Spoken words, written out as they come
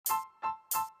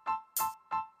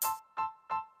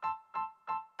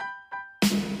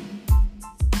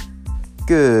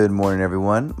Good morning,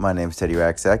 everyone. My name is Teddy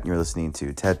Raxack, and you're listening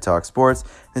to TED Talk Sports.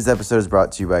 This episode is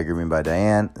brought to you by Grooming by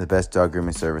Diane, the best dog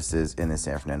grooming services in the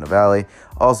San Fernando Valley.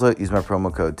 Also, use my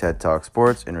promo code TED Talk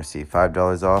Sports and receive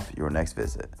 $5 off your next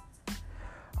visit.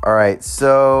 All right,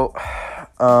 so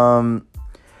I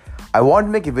wanted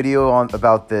to make a video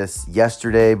about this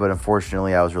yesterday, but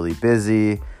unfortunately, I was really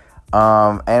busy.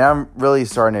 And I'm really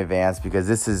starting to advance because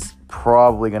this is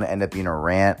probably going to end up being a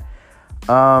rant.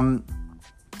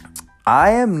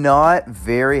 I am not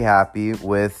very happy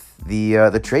with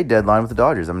the trade deadline with the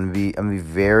Dodgers. I'm gonna be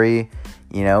very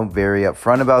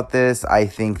upfront about this. I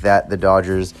think that the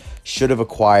Dodgers should have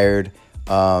acquired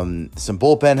some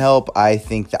bullpen help. I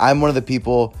think that I'm one of the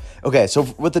people. Okay, so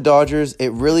with the Dodgers, it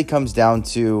really comes down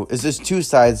to there's two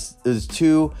sides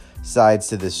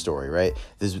to this story, right?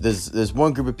 There's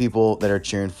one group of people that are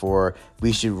cheering for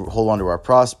we should hold on to our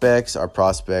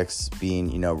prospects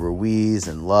being Ruiz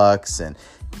and Lux and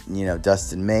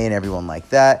Dustin May and everyone like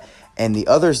that. And the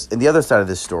other side of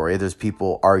this story, there's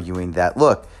people arguing that,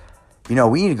 look, we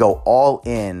need to go all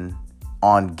in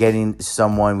on getting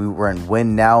someone. We're in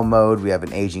win now mode. We have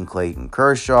an aging Clayton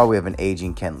Kershaw. We have an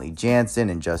aging Kenley Jansen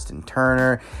and Justin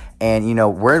Turner. And,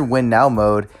 we're in win now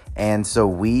mode. And so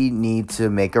we need to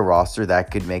make a roster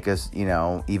that could make us,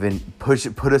 even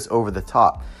put us over the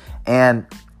top. And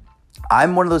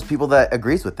I'm one of those people that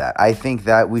agrees with that. I think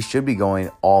that we should be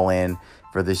going all in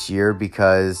for this year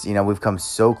because, we've come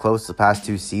so close the past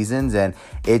two seasons and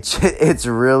it's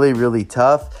really, really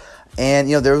tough. And,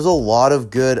 there was a lot of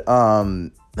good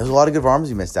arms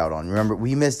we missed out on. Remember,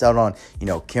 we missed out on,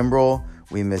 Kimbrel.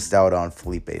 We missed out on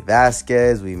Felipe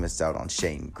Vasquez. We missed out on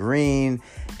Shane Green.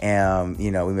 And,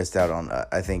 we missed out on,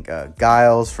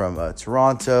 Giles from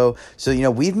Toronto.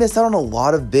 So, we've missed out on a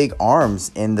lot of big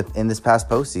arms in this past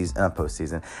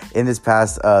postseason, in this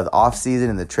past the offseason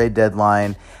and the trade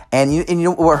deadline. And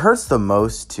what hurts the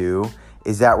most, too,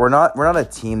 is that we're not a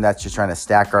team that's just trying to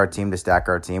stack our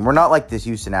team. We're not like this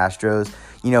Houston Astros,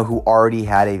 who already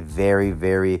had a very,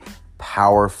 very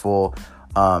powerful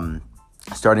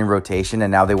starting rotation,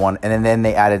 and now and then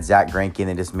they added Zach Greinke and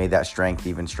they just made that strength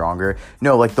even stronger.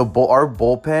 No, like our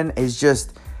bullpen is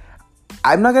just,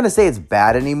 I'm not gonna say it's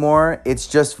bad anymore. It's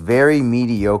just very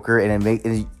mediocre,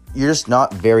 and you're just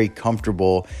not very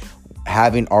comfortable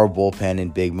having our bullpen in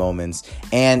big moments.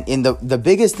 And in the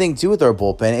biggest thing too with our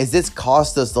bullpen is this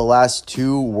cost us the last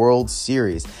two World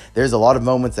Series. There's a lot of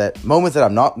moments that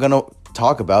I'm not gonna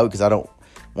talk about because I don't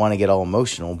want to get all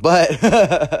emotional, but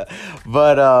there's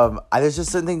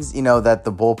just some things that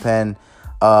the bullpen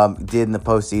did in the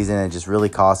postseason and just really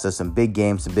cost us some big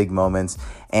games, some big moments.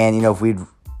 And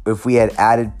if we had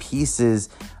added pieces,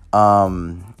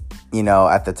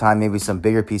 at the time, maybe some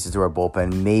bigger pieces to our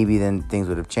bullpen, maybe then things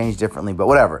would have changed differently. But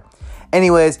whatever.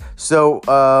 Anyways, so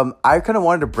I kind of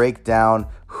wanted to break down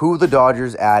who the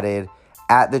Dodgers added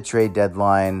at the trade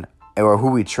deadline or who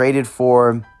we traded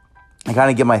for. I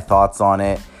kind of give my thoughts on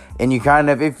it, and you kind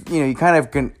of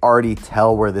can already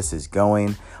tell where this is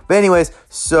going. But anyways,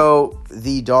 so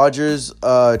the Dodgers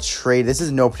trade. This is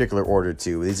in no particular order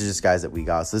too. These are just guys that we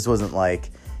got. So this wasn't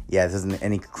this isn't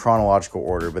any chronological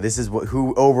order, but this is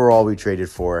who overall we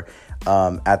traded for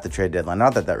at the trade deadline.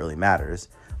 Not that really matters,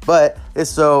 but one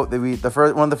of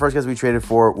the first guys we traded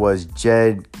for was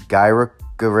Jed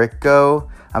Gurico.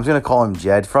 I'm just gonna call him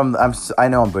Jed. I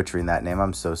know I'm butchering that name.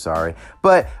 I'm so sorry.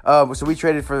 But so we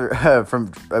traded for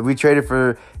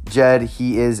Jed.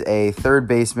 He is a third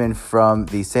baseman from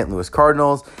the St. Louis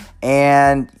Cardinals,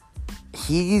 and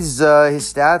his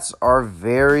stats are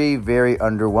very, very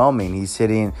underwhelming. He's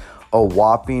hitting a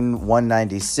whopping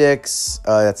 196.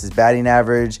 That's his batting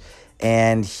average,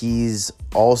 and he's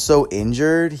also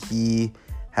injured. He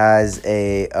has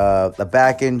a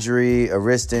back injury, a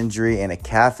wrist injury, and a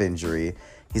calf injury.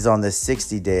 He's on the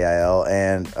 60-day IL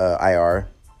and IR.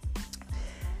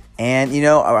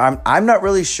 And, I'm not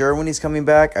really sure when he's coming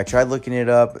back. I tried looking it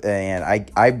up, and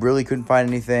I really couldn't find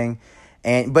anything.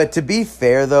 But to be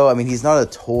fair, though, I mean, he's not a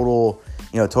total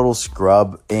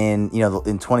scrub. In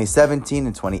 2017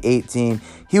 and 2018,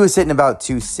 he was hitting about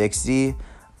 260.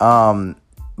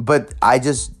 But I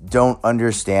just don't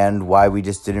understand why we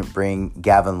just didn't bring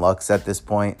Gavin Lux at this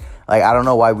point. I don't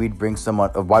know why we'd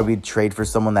trade for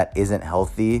someone that isn't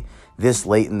healthy this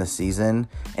late in the season.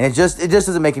 And it just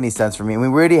doesn't make any sense for me. I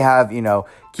mean, we already have,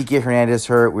 Kiki Hernandez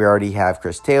hurt. We already have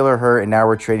Chris Taylor hurt. And now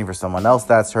we're trading for someone else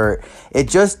that's hurt.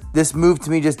 This move to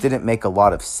me just didn't make a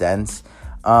lot of sense.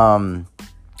 And,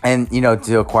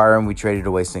 to acquire him, we traded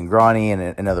away Cingrani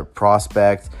and another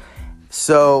prospect.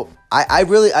 So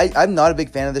I'm not a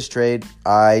big fan of this trade.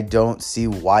 I don't see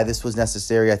why this was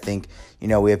necessary. I think,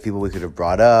 we have people we could have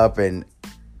brought up, and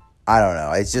I don't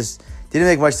know. It's just Didn't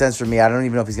make much sense for me. I don't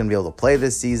even know if he's going to be able to play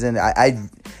this season.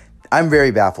 I'm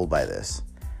very baffled by this.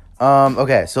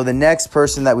 Okay, so the next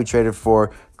person that we traded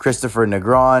for, Christopher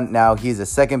Negron. Now, he's a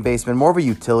second baseman, more of a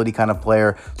utility kind of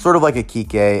player, sort of like a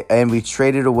Kike. And we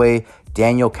traded away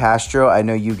Daniel Castro. I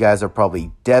know you guys are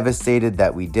probably devastated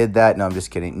that we did that. No, I'm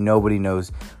just kidding. Nobody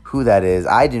knows who that is.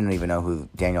 I didn't even know who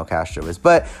Daniel Castro is.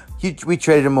 But we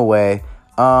traded him away.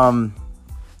 And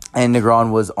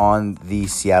Negron was on the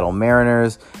Seattle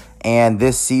Mariners. And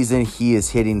this season, he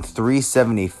is hitting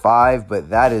 .375,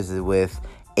 but that is with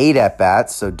 8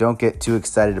 at-bats, so don't get too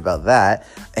excited about that.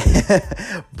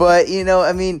 But,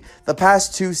 the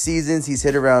past 2 seasons, he's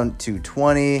hit around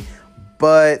 .220,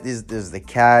 but there's the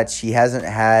catch. He hasn't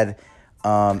had,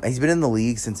 he's been in the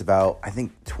league since about, I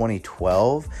think,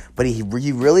 2012, but he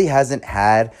really hasn't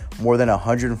had more than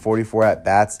 144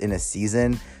 at-bats in a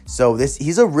season. So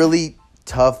he's a really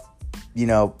tough,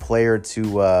 player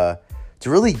to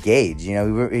really gauge. He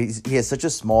has such a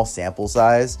small sample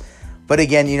size. But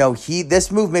again,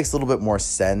 this move makes a little bit more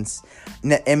sense.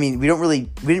 I mean, we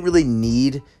didn't really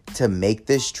need to make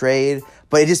this trade,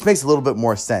 but it just makes a little bit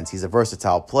more sense. He's a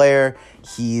versatile player.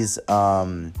 He's,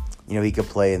 he could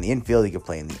play in the infield. He could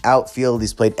play in the outfield.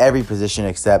 He's played every position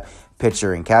except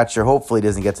pitcher and catcher. Hopefully, it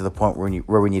doesn't get to the point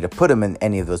where we need to put him in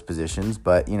any of those positions,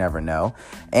 but you never know.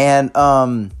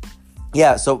 And,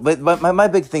 yeah, so but my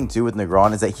big thing too with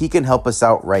Negron is that he can help us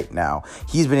out right now.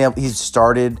 He's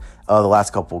started the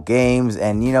last couple games,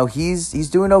 and he's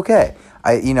doing okay.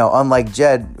 Unlike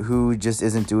Jed, who just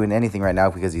isn't doing anything right now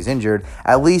because he's injured.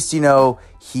 At least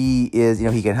he is.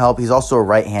 He can help. He's also a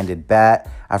right-handed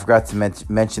bat. I forgot to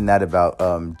mention that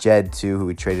about Jed too, who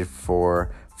we traded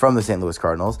from the St. Louis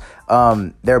Cardinals.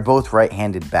 They're both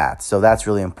right-handed bats, so that's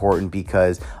really important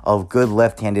because a good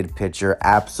left-handed pitcher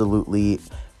absolutely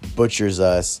butchers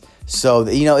us. So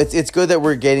it's good that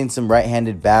we're getting some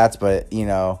right-handed bats, but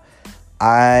I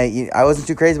wasn't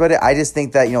too crazy about it. I just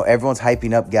think that everyone's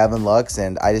hyping up Gavin Lux,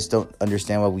 and I just don't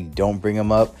understand why we don't bring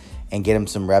him up and get him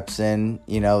some reps in.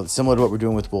 Similar to what we're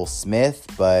doing with Will Smith,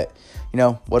 but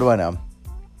what do I know?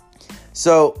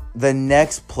 So the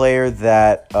next player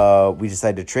that we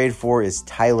decided to trade for is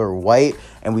Tyler White,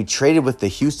 and we traded with the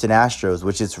Houston Astros,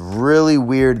 which is really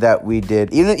weird that we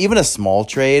did. Even a small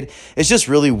trade, it's just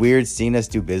really weird seeing us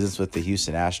do business with the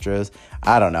Houston Astros.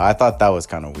 I don't know. I thought that was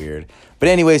kind of weird. But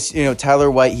anyways,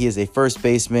 Tyler White, he is a first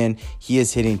baseman. He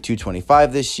is hitting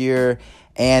 .225 this year,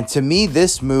 and to me,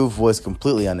 this move was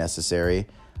completely unnecessary.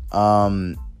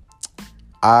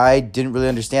 I didn't really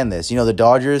understand this. The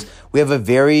Dodgers, we have a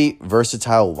very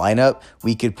versatile lineup.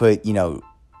 We could put,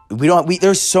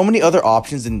 there's so many other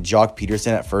options than Jock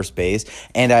Peterson at first base.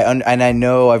 And I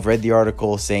know I've read the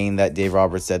article saying that Dave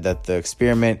Roberts said that the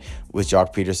experiment with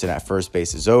Jock Peterson at first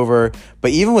base is over. But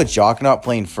even with Jock not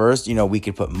playing first, we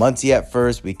could put Muncy at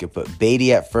first. We could put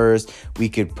Beatty at first. We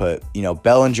could put,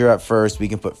 Bellinger at first. We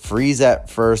can put Freese at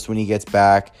first when he gets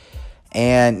back.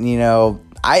 And,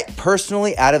 I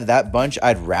personally, out of that bunch,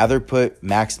 I'd rather put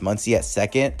Max Muncy at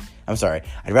second. I'd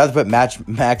rather put Max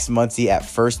Muncy at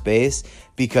first base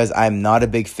because I'm not a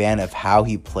big fan of how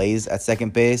he plays at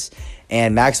second base.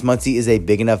 And Max Muncy is a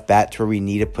big enough bat to where we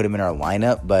need to put him in our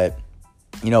lineup. But,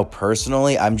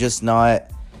 personally, I'm just not...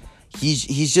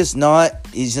 He's just not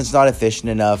efficient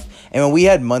enough. And when we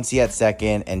had Muncy at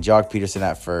second and Jock Peterson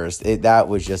at first, that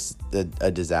was just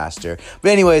a disaster. But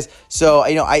anyways, so,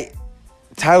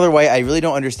 Tyler White, I really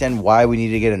don't understand why we need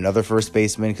to get another first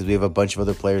baseman because we have a bunch of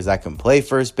other players that can play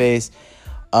first base.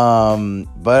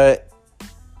 But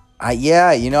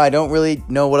I don't really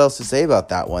know what else to say about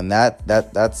that one. That's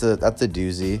a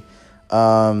doozy.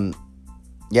 I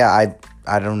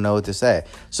don't know what to say.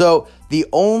 So the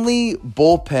only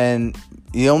person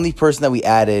that we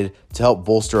added to help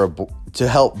bolster our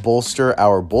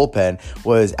bullpen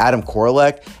was Adam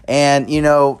Korolek, and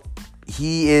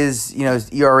he is, his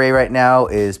ERA right now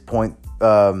is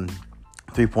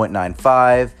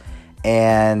 3.95.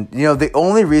 And, the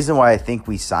only reason why I think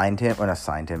we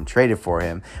traded for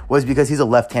him, was because he's a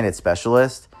left-handed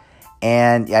specialist.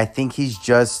 And I think he's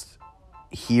just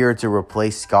here to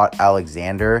replace Scott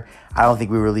Alexander. I don't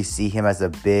think we really see him as a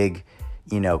big,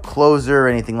 closer or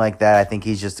anything like that. I think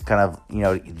he's just kind of,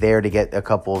 there to get a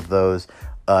couple of those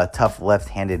tough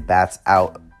left-handed bats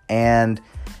out. And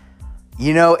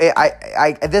if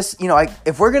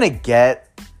we're gonna get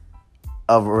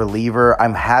a reliever,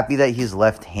 I'm happy that he's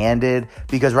left-handed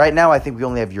because right now I think we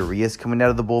only have Urias coming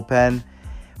out of the bullpen.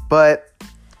 But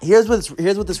here's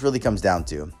what this really comes down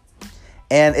to,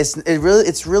 and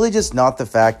it's really just not the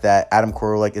fact that Adam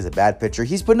Korolek is a bad pitcher.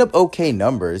 He's putting up okay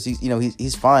numbers.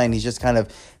 He's fine. He's just kind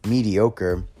of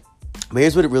mediocre. But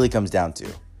here's what it really comes down to.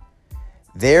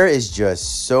 there is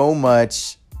just so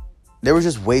much. There was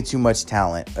just way too much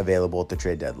talent available at the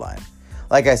trade deadline.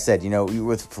 Like I said,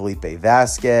 with Felipe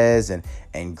Vasquez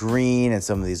and Green and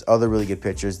some of these other really good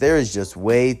pitchers, there is just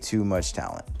way too much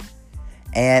talent.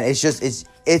 And it's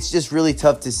just really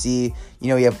tough to see,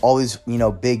 you have all these,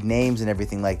 big names and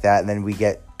everything like that. And then we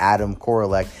get Adam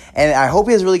Korolek. And I hope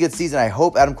he has a really good season. I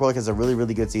hope Adam Korolek has a really,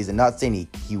 really good season. Not saying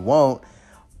he won't,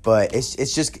 but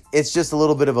it's just a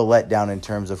little bit of a letdown in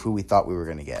terms of who we thought we were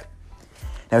going to get.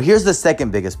 Now, here's the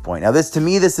second biggest point. Now, this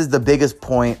is the biggest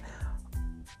point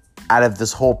out of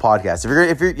this whole podcast.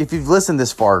 If you've listened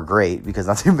this far, great, because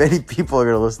not too many people are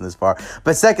going to listen this far.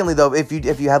 But secondly, though, if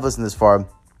you have listened this far,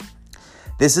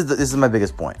 this is my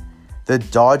biggest point. The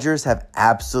Dodgers have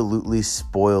absolutely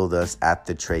spoiled us at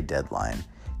the trade deadline.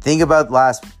 Think about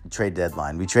last trade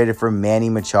deadline. We traded for Manny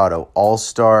Machado,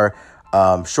 all-star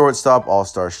shortstop,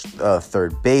 all-star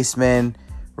third baseman,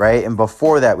 right? And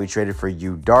before that, we traded for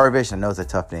Yu Darvish. I know it's a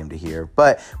tough name to hear,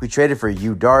 but we traded for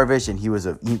Yu Darvish, and he was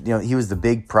the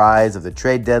big prize of the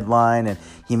trade deadline, and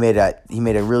he made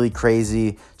a really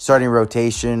crazy starting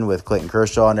rotation with Clayton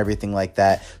Kershaw and everything like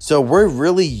that. So we're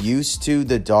really used to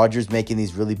the Dodgers making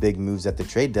these really big moves at the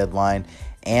trade deadline,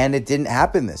 and it didn't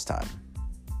happen this time.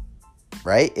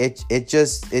 Right? It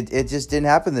just didn't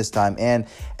happen this time. And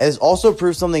it's also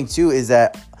proved something too, is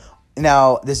that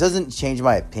now this doesn't change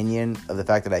my opinion of the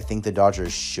fact that I think the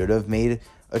Dodgers should have made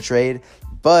a trade,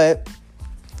 but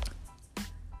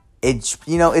it's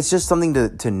just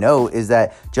something to note, is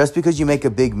that just because you make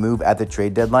a big move at the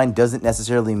trade deadline doesn't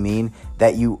necessarily mean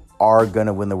that you are going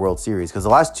to win the World Series. Because the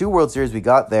last two World Series we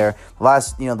got there, the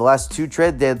last two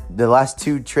trade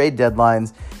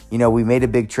deadlines, we made a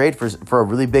big trade for a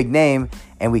really big name,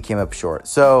 and we came up short.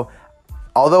 So,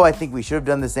 although I think we should have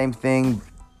done the same thing,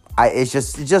 it's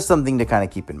just something to kind of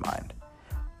keep in mind.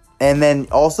 And then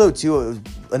also too,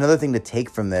 another thing to take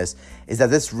from this is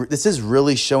that this is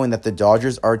really showing that the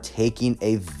Dodgers are taking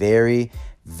a very,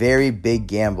 very big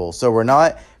gamble. So we're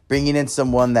not bringing in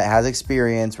someone that has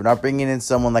experience. We're not bringing in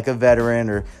someone like a veteran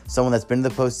or someone that's been in the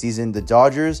postseason. The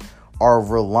Dodgers are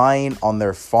relying on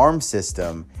their farm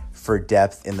system for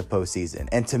depth in the postseason.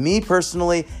 And to me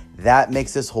personally, that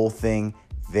makes this whole thing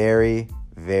very,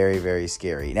 very, very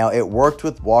scary. Now, it worked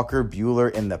with Walker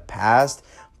Buehler in the past,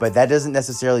 but that doesn't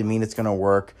necessarily mean it's going to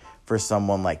work for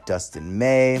someone like Dustin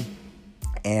May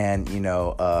and,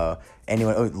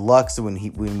 anyone, Lux,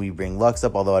 when we bring Lux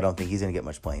up, although I don't think he's going to get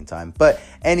much playing time. But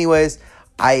anyways,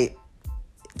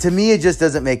 to me, it just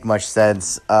doesn't make much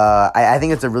sense. I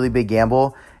think it's a really big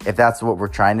gamble if that's what we're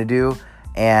trying to do.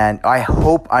 And I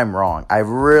hope I'm wrong. I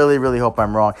really, really hope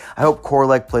I'm wrong. I hope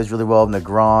Korolek plays really well,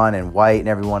 Negron and White and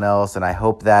everyone else. And I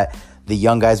hope that the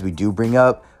young guys we do bring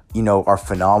up, are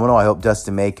phenomenal. I hope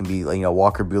Dustin May can be,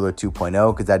 Walker Buehler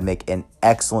 2.0, because that'd make an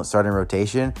excellent starting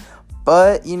rotation.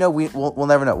 But, we'll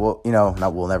never know.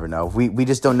 We'll never know. We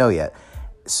just don't know yet.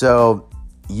 So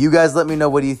you guys let me know.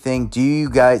 What do you think? Do you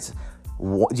guys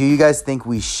think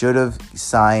we should have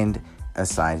signed?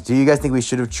 Do you guys think we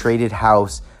should have traded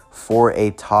House for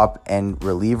a top-end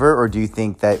reliever, or do you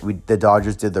think that the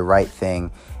Dodgers did the right thing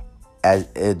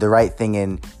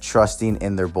in trusting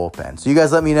in their bullpen? So you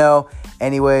guys let me know.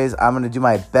 Anyways, I'm going to do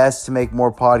my best to make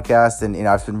more podcasts, and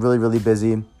I've been really, really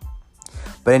busy.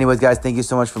 But anyways, guys, thank you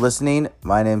so much for listening.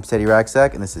 My name's Teddy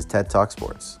Racksack, and this is TED Talk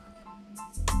Sports.